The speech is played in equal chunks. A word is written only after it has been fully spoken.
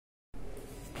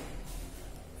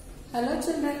Hello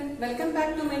children, welcome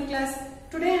back to my class.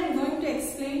 Today I am going to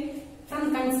explain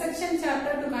from construction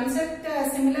chapter to construct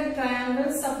similar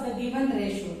triangles of the given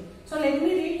ratio. So let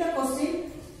me read the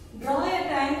question. Draw a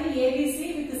triangle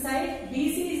ABC with the side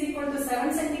BC is equal to 7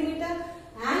 cm,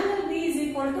 angle B is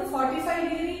equal to 45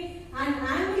 degree and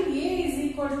angle A is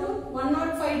equal to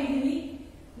 105 degree.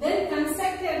 Then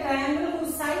construct a triangle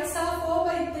whose sides are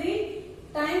 4/3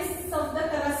 times of the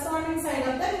corresponding side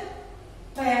of the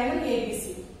triangle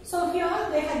ABC. So here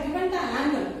they have given the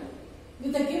angle.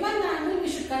 With the given angle we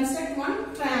should construct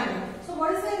one triangle. So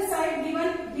what is the side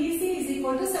given? BC is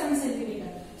equal to 7 cm.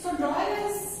 So draw a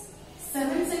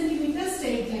 7 cm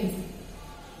straight line.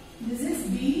 This is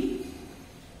B,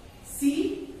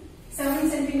 C, 7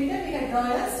 cm we can draw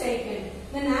a straight line.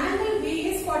 Then angle B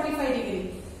is 45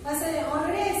 degree. As I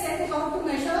already said how to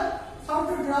measure, how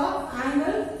to draw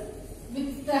angle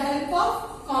with the help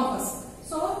of compass.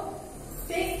 So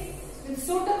take with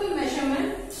suitable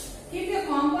measurement, keep your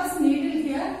compass needle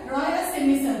here, draw a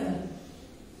semicircle.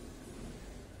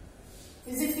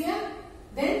 Is it clear?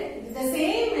 Then the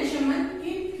same measurement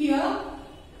keep here.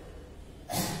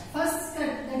 First cut,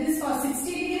 that is for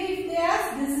 60 degree if they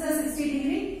ask, this is a 60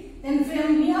 degree. Then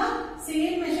from here,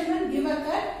 same measurement, give a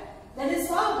cut, that is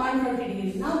for 120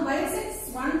 degree. Now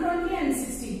bisect 120 and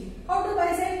 60. How to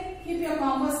bisect? Keep your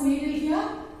compass needle here,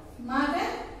 mark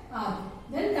an arc,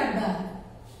 then cut the arc.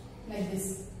 Like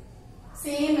this.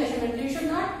 Same measurement. You should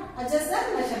not adjust the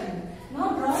measurement. Now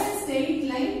draw a straight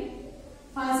line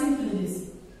passing through this.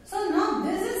 So now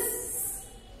this is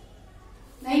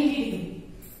 90 degree.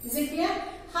 Is it clear?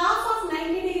 Half of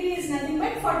 90 degree is nothing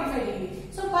but 45 degree.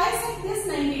 So bisect this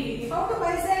 90 degree. How to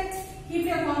bisect? Keep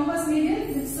your compass needle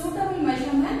with suitable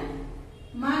measurement.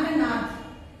 Mark an arc.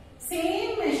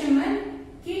 Same measurement.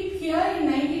 Keep here in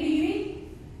 90 degree.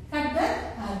 Cut the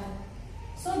arc.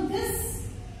 So this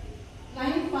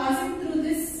line passing through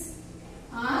this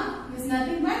arc is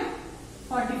nothing but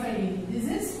 45 degree. This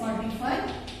is 45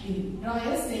 degree. Draw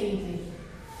a straight line.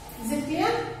 Is it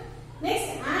clear? Next,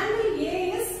 angle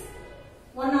A is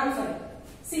 105.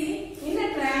 See, in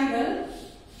a triangle,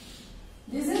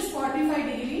 this is 45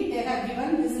 degree. They have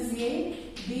given this is A,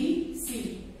 B,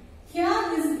 C.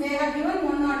 Here they have given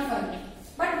 105.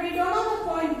 But we don't know the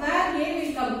point where A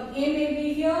will come. A may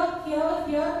be here, here,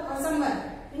 here or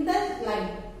somewhere in that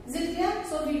line. Is it clear?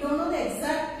 So we don't know the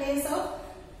exact place of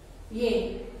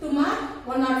A to mark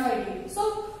 105 degree. So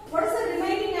what is the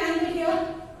remaining angle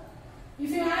here?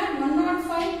 If you add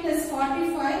 105 plus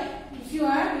 45, if you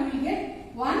add you will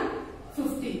get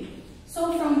 150.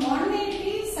 So from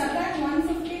 180 subtract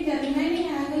 150, the remaining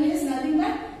angle is nothing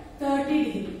but 30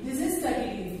 degree. This is 30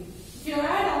 degree. If you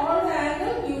add all the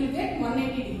angle, you will get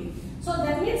 180 degree. So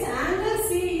that means angle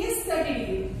C is 30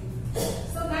 degree.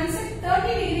 So construct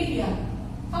 30 degree here.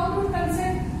 How to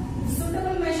construct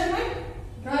suitable measurement?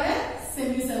 Draw a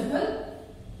semicircle.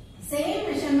 Same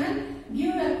measurement,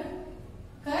 give a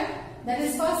cut, that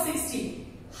is for 60.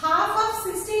 Half of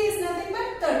 60 is nothing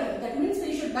but 30. That means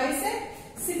we should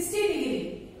bisect 60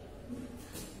 degree.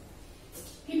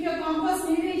 Keep your compass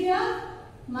needle here,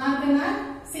 mark an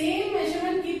arc. Same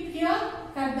measurement keep here,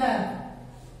 cut the arc.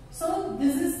 So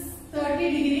this is 30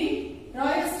 degree. Draw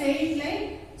a straight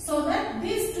line. So that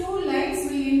these two lines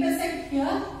will intersect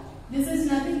here. This is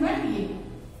nothing but A.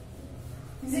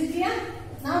 Is it clear?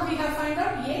 Now we have find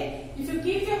out A. If you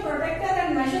keep your protractor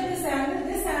and measure this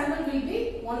angle will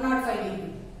be 105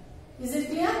 degree. Is it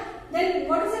clear? Then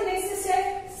what is the next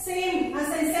step? Same as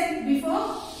I said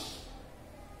before.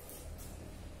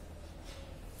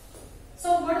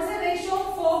 So what is the ratio?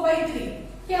 4/3.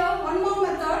 Here one more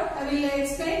method I will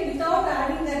explain without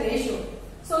adding the ratio.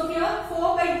 So here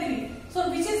 4/3. So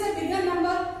which is the bigger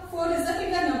number? 4 is the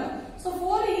bigger number. So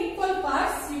 4 equal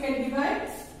parts you can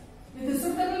divide with a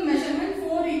suitable measurement.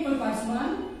 4 equal parts.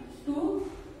 1,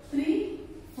 2, 3,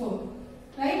 4.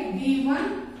 Right? B1,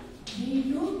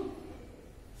 B2,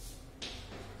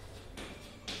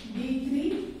 B3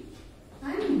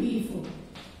 and B4.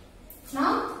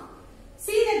 Now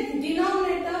see the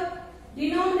denominator.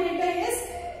 Denominator is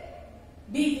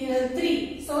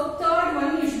B3. So third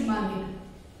one you should mark it.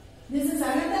 This is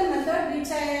another method which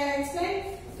I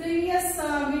explained previous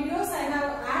videos. I have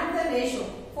add the ratio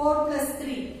 4 plus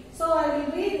 3. So I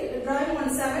will be drawing on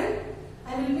 7.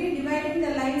 I will be dividing the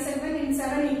line segment in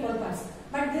 7 equal parts.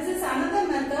 But this is another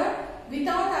method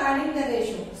without adding the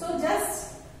ratio. So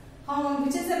just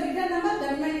which is the bigger number,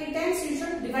 that many times you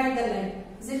should divide the line.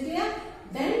 Is it clear?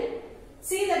 Then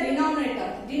see the denominator.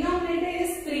 Denominator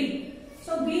is 3.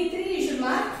 So B3 you should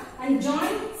mark and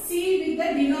join C with the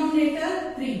denominator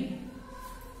 3.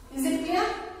 Is it clear?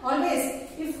 Always.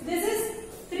 If this is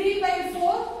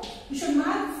 3/4, you should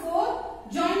mark 4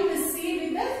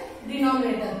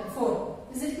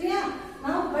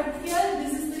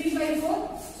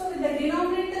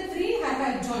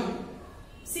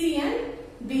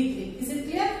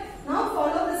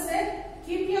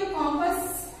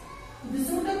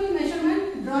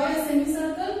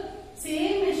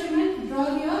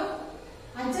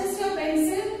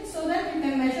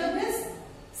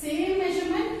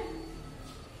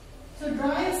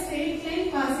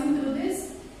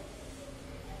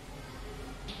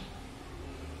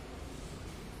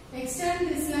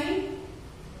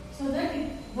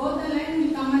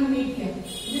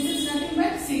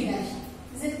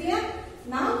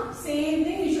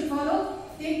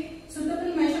 Take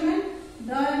suitable measurement,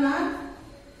 draw an arc,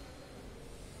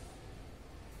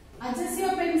 adjust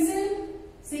your pencil,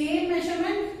 same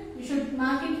measurement, you should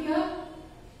mark it here,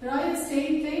 draw a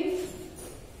straight line,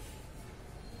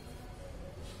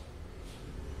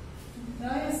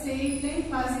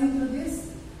 passing through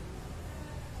this.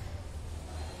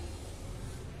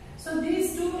 So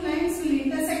these two lines will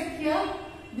intersect here.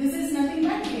 This is nothing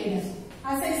but A'.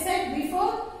 As I said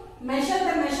before, measure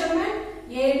the measurement,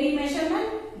 AB measurement,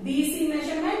 BC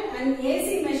measurement and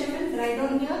AC measurement right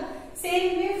down here.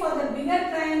 Same way for the bigger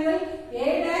triangle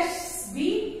A',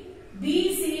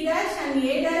 BC' and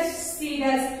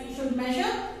A', you should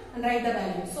measure and write the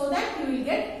value so that you will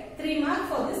get 3 marks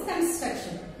for this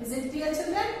construction. Is it clear,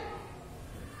 children?